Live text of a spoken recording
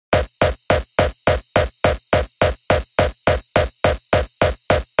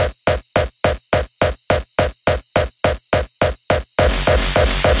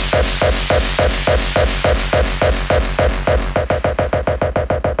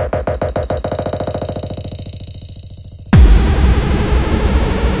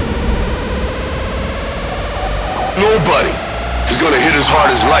hard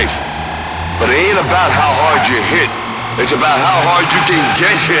as life. But it ain't about how hard you hit. It's about how hard you can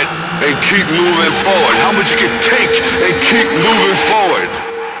get hit and keep moving forward. How much you can take and keep moving forward.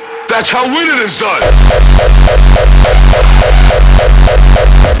 That's how winning is done.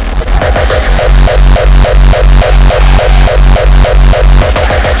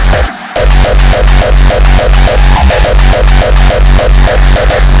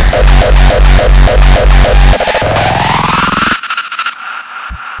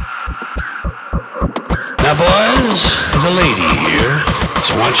 Now, boys, there's a lady here.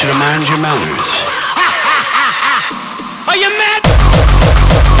 Just want you to mind your manners. Are you mad?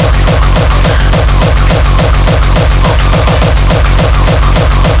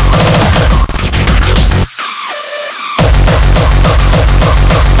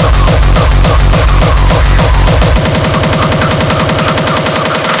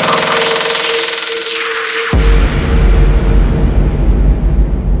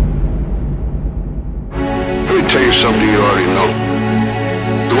 Let me tell you something you already know.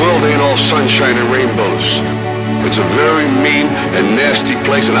 The world ain't all sunshine and rainbows. It's a very mean and nasty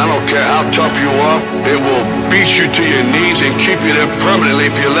place, and I don't care how tough you are, it will beat you to your knees and keep you there permanently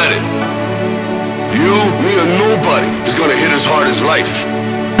if you let it. You, me, or nobody is gonna hit as hard as life.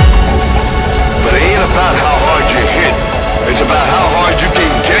 But it ain't about how hard you hit. It's about how hard you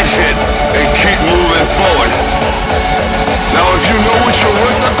can get hit and keep moving forward. Now, if you know what you're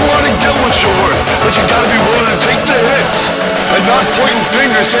worth, then go out and get what you're worth. But you gotta be willing to take the hits and not pointing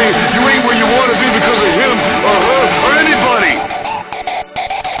fingers saying you ain't where you want to be because of him or her or anybody.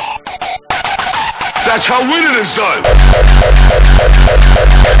 That's how winning is done.